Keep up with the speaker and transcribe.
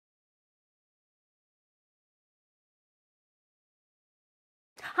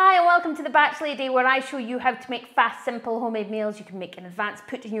Hi and welcome to the Batch Lady, where I show you how to make fast, simple homemade meals you can make in advance,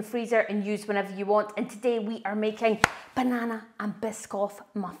 put in your freezer and use whenever you want. And today we are making banana and Biscoff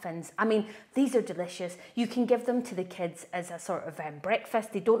muffins. I mean, these are delicious. You can give them to the kids as a sort of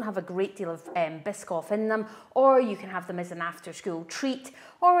breakfast. They don't have a great deal of Biscoff in them, or you can have them as an after school treat,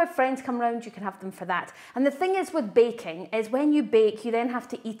 or if friends come round, you can have them for that. And the thing is with baking is when you bake, you then have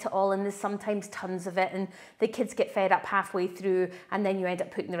to eat it all, and there's sometimes tons of it and the kids get fed up halfway through and then you end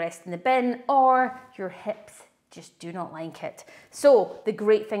up putting the rest in the bin, or your hips just do not like it. So the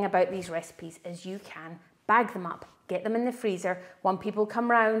great thing about these recipes is you can bag them up, get them in the freezer. When people come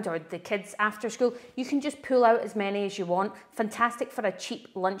round or the kids after school, you can just pull out as many as you want. Fantastic for a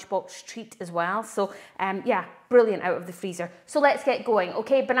cheap lunchbox treat as well. So yeah, brilliant out of the freezer. So let's get going.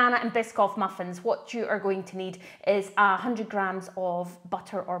 Okay, banana and Biscoff muffins. What you are going to need is 100 grams of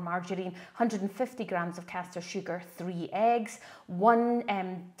butter or margarine, 150 grams of caster sugar, 3 eggs,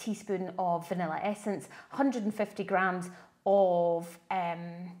 1 teaspoon of vanilla essence, 150 grams of,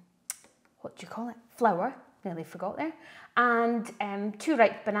 what do you call it? Flour. Nearly forgot there. And 2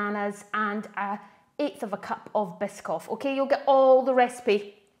 ripe bananas and 1/8 of a cup of Biscoff. Okay, you'll get all the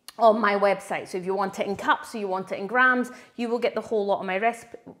recipe on my website. So if you want it in cups or you want it in grams, you will get the whole lot on my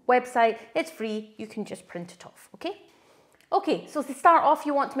website. It's free. You can just print it off. Okay. Okay, so to start off,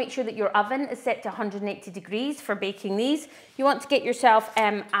 you want to make sure that your oven is set to 180 degrees for baking these. You want to get yourself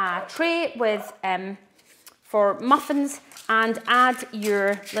a tray with for muffins and add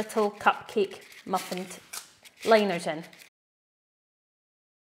your little cupcake muffin liners in.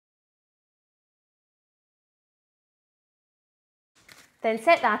 Then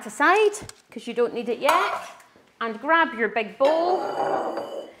set that aside because you don't need it yet, and grab your big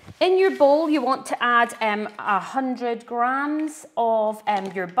bowl. In your bowl you want to add 100 grams of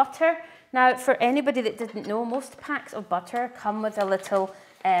your butter. Now for anybody that didn't know, most packs of butter come with a little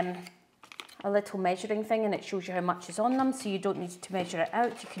measuring thing, and it shows you how much is on them, so you don't need to measure it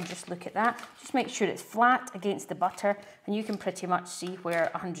out. You can just look at that. Just make sure it's flat against the butter and you can pretty much see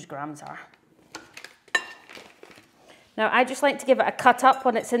where 100 grams are. Now I just like to give it a cut up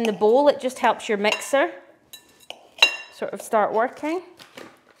when it's in the bowl. It just helps your mixer sort of start working.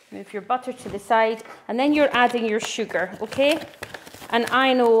 Move your butter to the side and then you're adding your sugar, okay? And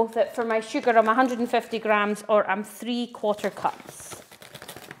I know that for my sugar I'm 150 grams or I'm 3/4 cups.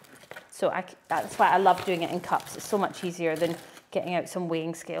 So that's why I love doing it in cups. It's so much easier than getting out some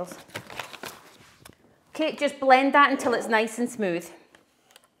weighing scales. Okay, just blend that until it's nice and smooth.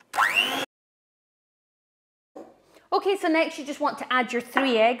 Okay, so next you just want to add your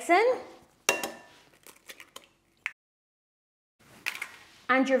 3 eggs in.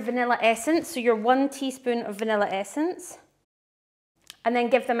 And your vanilla essence, so your 1 teaspoon of vanilla essence. And then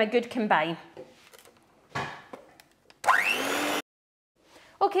give them a good combine.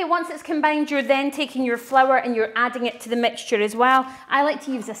 Okay, once it's combined, you're then taking your flour and you're adding it to the mixture as well. I like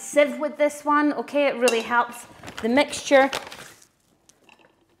to use a sieve with this one, okay? It really helps the mixture.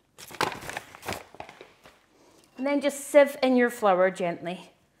 And then just sieve in your flour gently,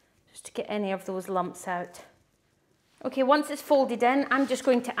 just to get any of those lumps out. Okay, once it's folded in, I'm just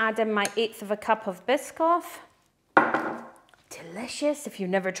going to add in my 1/8 of a cup of Biscoff. Delicious. If you've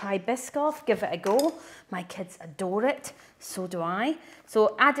never tried Biscoff, give it a go. My kids adore it. So do I.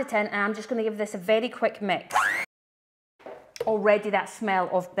 So add it in and I'm just going to give this a very quick mix. Already that smell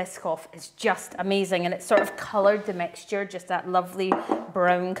of Biscoff is just amazing, and it's sort of coloured the mixture, just that lovely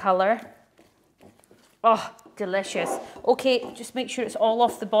brown colour. Oh, delicious. Okay, just make sure it's all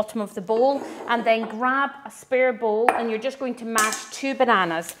off the bottom of the bowl, and then grab a spare bowl and you're just going to mash 2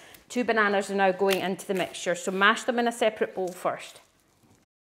 bananas. 2 bananas are now going into the mixture, so mash them in a separate bowl first.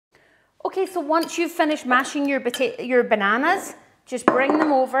 Okay, so once you've finished mashing your bananas, just bring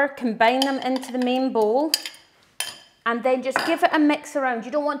them over, combine them into the main bowl, and then just give it a mix around.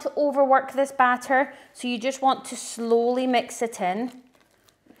 You don't want to overwork this batter, so you just want to slowly mix it in.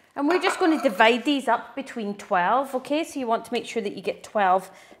 And we're just going to divide these up between 12, okay? So you want to make sure that you get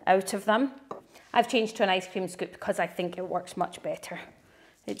 12 out of them. I've changed to an ice cream scoop because I think it works much better.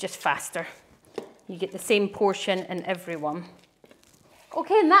 It's just faster. You get the same portion in every one.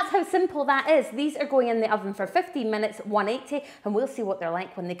 Okay, and that's how simple that is. These are going in the oven for 15 minutes at 180, and we'll see what they're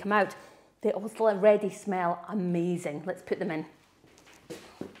like when they come out. They already smell amazing. Let's put them in.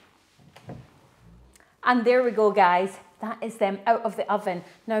 And there we go, guys. That is them out of the oven.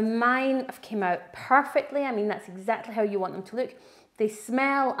 Now mine have came out perfectly. I mean, that's exactly how you want them to look. They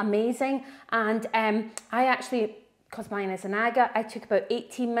smell amazing, and I actually, because mine is an aga, I took about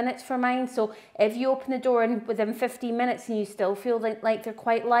 18 minutes for mine. So if you open the door and within 15 minutes and you still feel like they're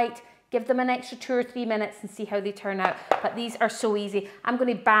quite light, Give them an extra 2 or 3 minutes and see how they turn out. But these are so easy. I'm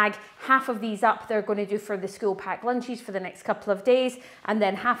going to bag half of these up. They're going to do for the school pack lunches for the next couple of days. And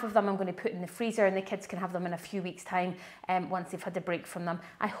then half of them I'm going to put in the freezer, and the kids can have them in a few weeks' time once they've had a break from them.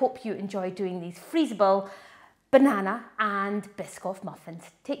 I hope you enjoy doing these freezable banana and Biscoff muffins.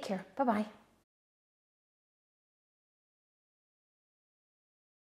 Take care. Bye-bye.